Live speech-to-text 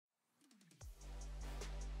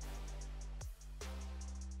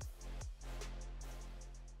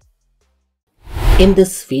In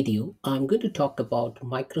this video, I'm going to talk about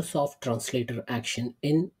Microsoft Translator action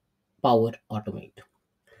in Power Automate.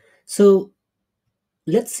 So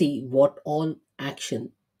let's see what all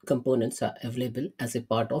action components are available as a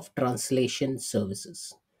part of translation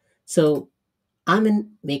services. So I'm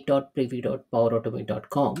in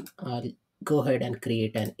make.preview.powerautomate.com. I'll go ahead and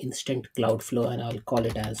create an instant cloud flow and I'll call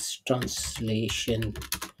it as translation,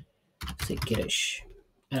 say Girish,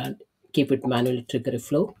 and I'll keep it manually trigger a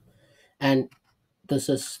flow. And this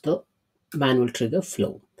is the manual trigger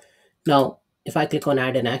flow. Now, if I click on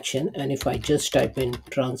add an action and if I just type in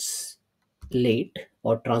translate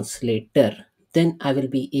or translator, then I will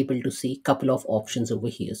be able to see a couple of options over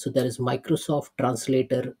here. So there is Microsoft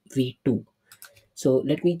Translator V2. So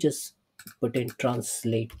let me just put in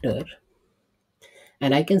translator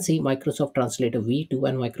and I can see Microsoft Translator V2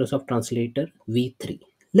 and Microsoft Translator V3.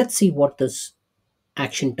 Let's see what this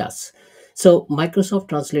action does. So Microsoft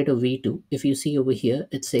Translator V2, if you see over here,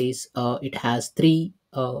 it says it has three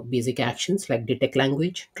basic actions like detect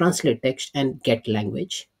language, translate text, and get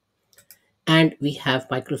language. And we have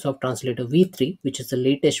Microsoft Translator V3, which is the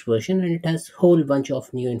latest version, and it has a whole bunch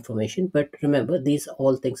of new information. But remember, these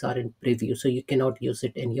all things are in preview, so you cannot use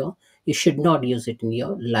it in your, you should not use it in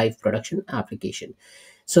your live production application.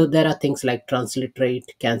 So there are things like translate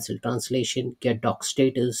rate, cancel translation, get doc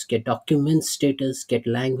status, get document status, get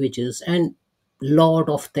languages, and lot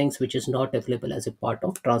of things which is not available as a part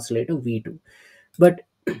of Translator V2. But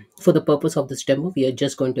for the purpose of this demo, we are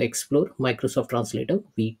just going to explore Microsoft Translator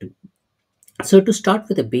V2. So to start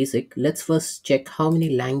with the basic, let's first check how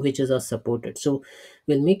many languages are supported. So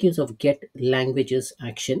we'll make use of get languages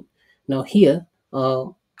action. Now here,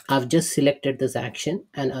 I've just selected this action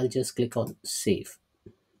and I'll just click on save.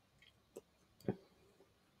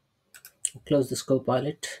 Close the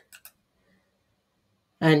Copilot.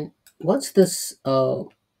 And once this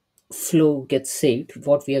flow gets saved,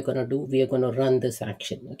 what we are going to do, we are going to run this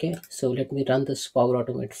action. Okay, so let me run this Power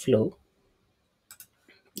Automate flow.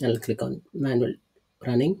 I'll click on manual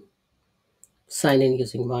running, sign in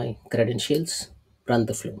using my credentials, run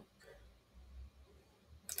the flow.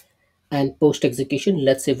 And post execution,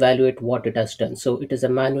 let's evaluate what it has done. So it is a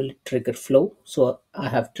manual trigger flow. So I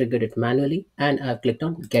have triggered it manually and I've clicked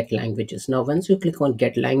on get languages. Now, once you click on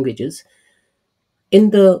get languages, in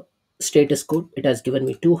the status code, it has given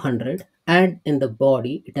me 200 and in the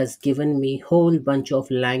body, it has given me whole bunch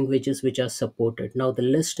of languages which are supported. Now the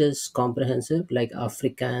list is comprehensive like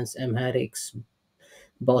Afrikaans, Amharics,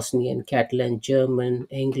 Bosnian, Catalan, German,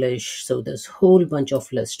 English. So there's whole bunch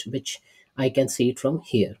of list which I can see it from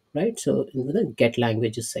here, right? So in the get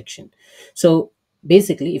languages section. So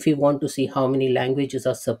basically, if you want to see how many languages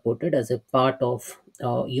are supported as a part of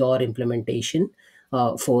your implementation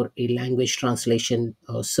for a language translation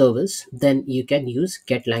service, then you can use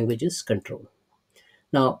get languages control.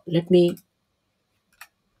 Now let me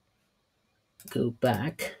go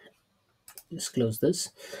back. Just close this.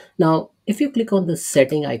 Now, if you click on the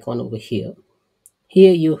setting icon over here,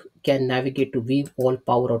 here you can navigate to view all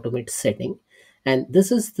Power Automate setting. And this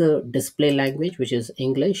is the display language, which is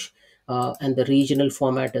English, and the regional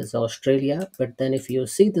format is Australia. But then if you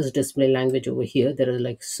see this display language over here, there are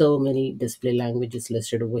like so many display languages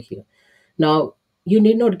listed over here. Now, you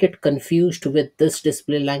need not get confused with this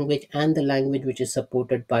display language and the language which is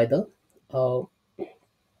supported by the uh,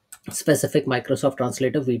 specific Microsoft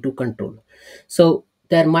Translator V2 control. So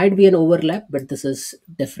there might be an overlap, but this is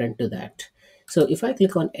different to that. So if I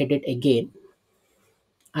click on edit again,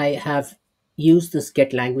 I have used this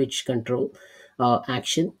get language control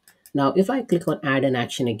action. Now, if I click on add an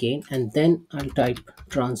action again, and then I'll type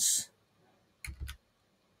translate,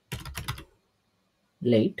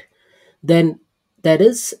 then there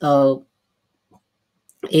is a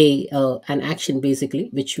an action basically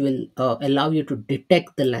which will allow you to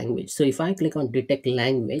detect the language. So if I click on detect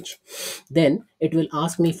language, then it will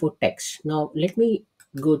ask me for text. Now let me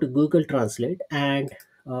go to Google Translate and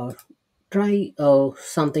try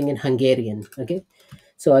something in Hungarian. Okay,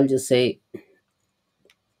 so I'll just say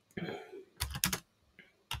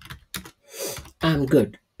I'm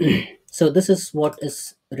good. So this is what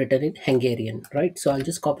is written in Hungarian, right? So I'll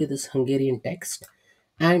just copy this Hungarian text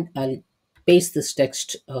and I'll paste this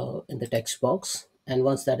text in the text box. And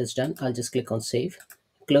once that is done, I'll just click on save,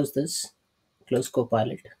 close this, close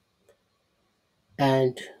Copilot.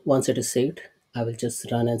 And once it is saved, I will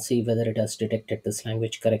just run and see whether it has detected this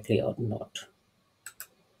language correctly or not.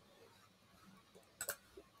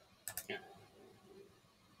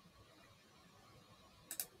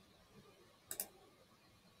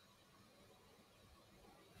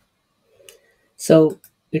 So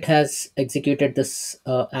it has executed this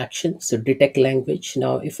action, so detect language.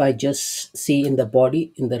 Now if I just see in the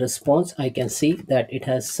body, in the response, I can see that it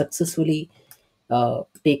has successfully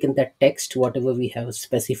taken that text whatever we have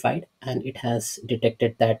specified, and it has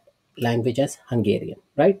detected that language as Hungarian,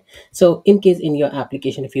 right? So in case in your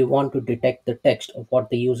application, if you want to detect the text of what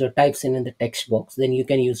the user types in the text box, then you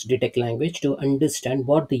can use detect language to understand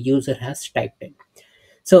what the user has typed in.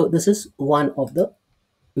 So this is one of the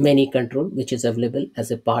many control which is available as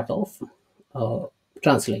a part of uh,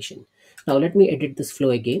 translation. Now let me edit this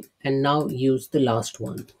flow again and now use the last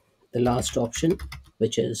one, the last option,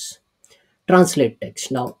 which is translate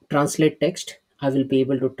text. Now translate text, I will be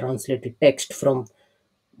able to translate the text from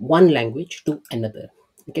one language to another.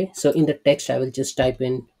 Okay, so in the text I will just type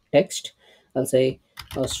in text. I'll say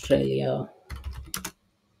Australia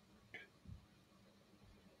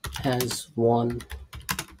has won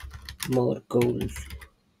more gold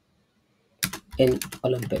in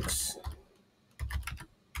Olympics.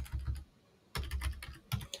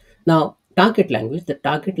 Now, target language, the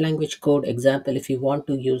target language code example, if you want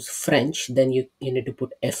to use French, then you need to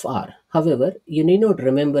put FR. However, you need not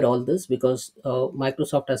remember all this because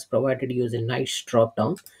Microsoft has provided you as a nice drop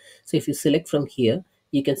down. So if you select from here,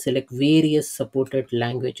 you can select various supported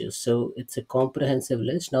languages. So it's a comprehensive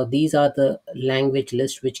list. Now, these are the language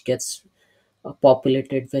list which gets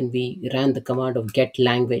populated when we ran the command of get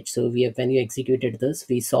language. So we have, when you executed this,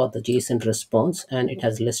 we saw the JSON response and it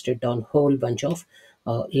has listed down whole bunch of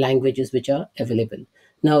languages which are available.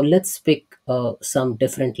 Now let's pick some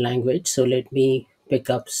different language. So let me pick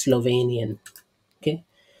up Slovenian. Okay,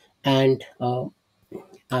 and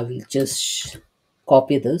I will just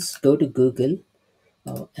copy this, go to Google,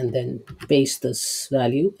 and then paste this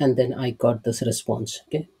value, and then I got this response.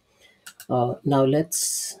 Okay, now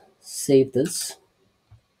let's save this.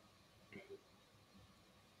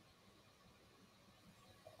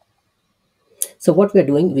 So what we're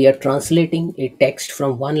doing, we are translating a text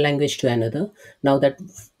from one language to another. Now that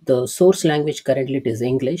the source language currently it is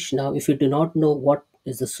English. Now, if you do not know what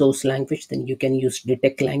is the source language, then you can use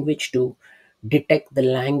detect language to detect the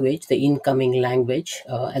language, the incoming language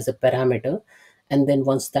as a parameter. And then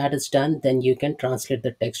once that is done, then you can translate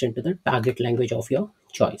the text into the target language of your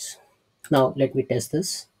choice. Now let me test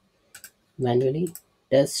this manually.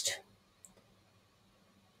 Test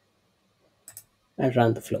and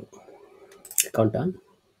run the flow. Click on done.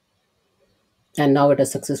 And now it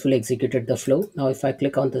has successfully executed the flow. Now if I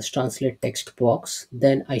click on this translate text box,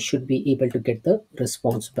 then I should be able to get the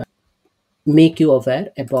response back. Make you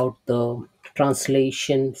aware about the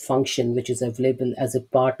translation function which is available as a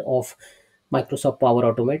part of Microsoft Power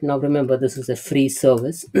Automate. Now remember, this is a free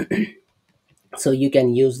service, so you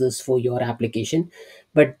can use this for your application.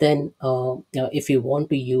 But then if you want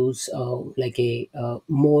to use like a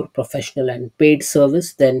more professional and paid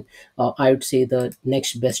service, then I would say the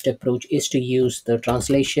next best approach is to use the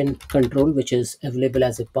translation control which is available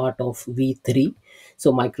as a part of v3.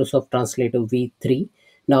 So Microsoft Translator v3.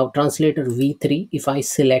 Now translator v3, if I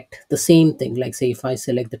select the same thing, like say if I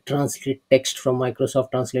select the translate text from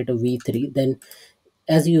Microsoft Translator v3, then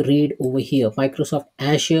as you read over here, Microsoft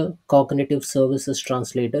Azure Cognitive Services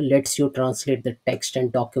Translator lets you translate the text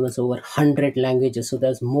and documents over 100 languages. So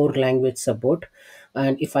there's more language support.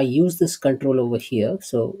 And if I use this control over here,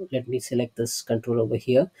 so let me select this control over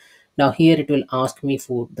here. Now here it will ask me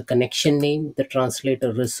for the connection name, the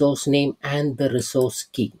translator resource name, and the resource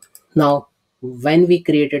key. Now, when we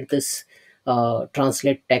created this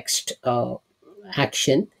translate text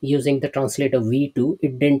action using the translator v2,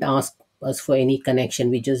 it didn't ask us for any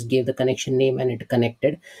connection. We just gave the connection name and it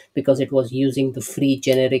connected because it was using the free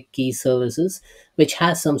generic key services which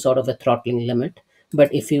has some sort of a throttling limit.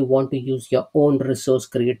 But if you want to use your own resource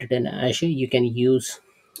created in Azure, you can use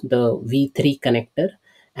the v3 connector,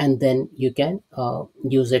 and then you can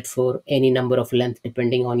use it for any number of length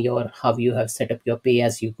depending on your how you have set up your pay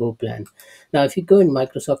as you go plan. Now if you go in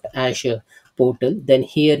Microsoft Azure portal, then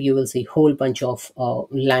here you will see whole bunch of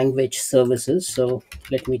language services. So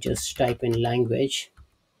let me just type in language,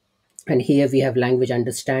 and here we have language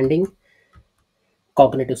understanding,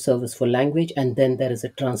 cognitive service for language, and then there is a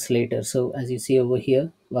translator. So as you see over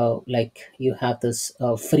here, like you have this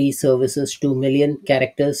free services, 2 million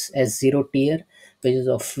characters as zero tier, which is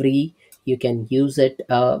of free. You can use it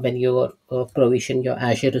when you provision your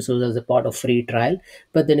Azure resource as a part of free trial.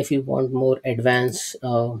 But then if you want more advanced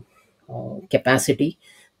capacity,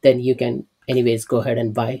 then you can anyways go ahead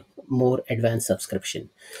and buy more advanced subscription.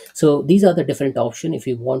 So these are the different options if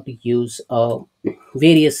you want to use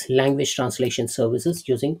various language translation services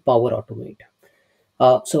using Power Automate.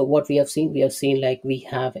 So what we have seen like we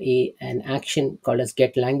have an action called as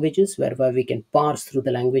get languages, whereby we can parse through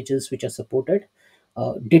the languages which are supported,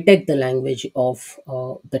 detect the language of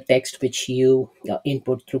the text which you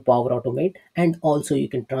input through Power Automate, and also you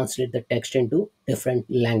can translate the text into different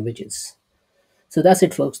languages. So that's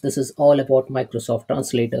it, folks. This is all about Microsoft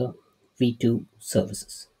Translator V2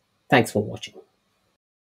 services. Thanks for watching.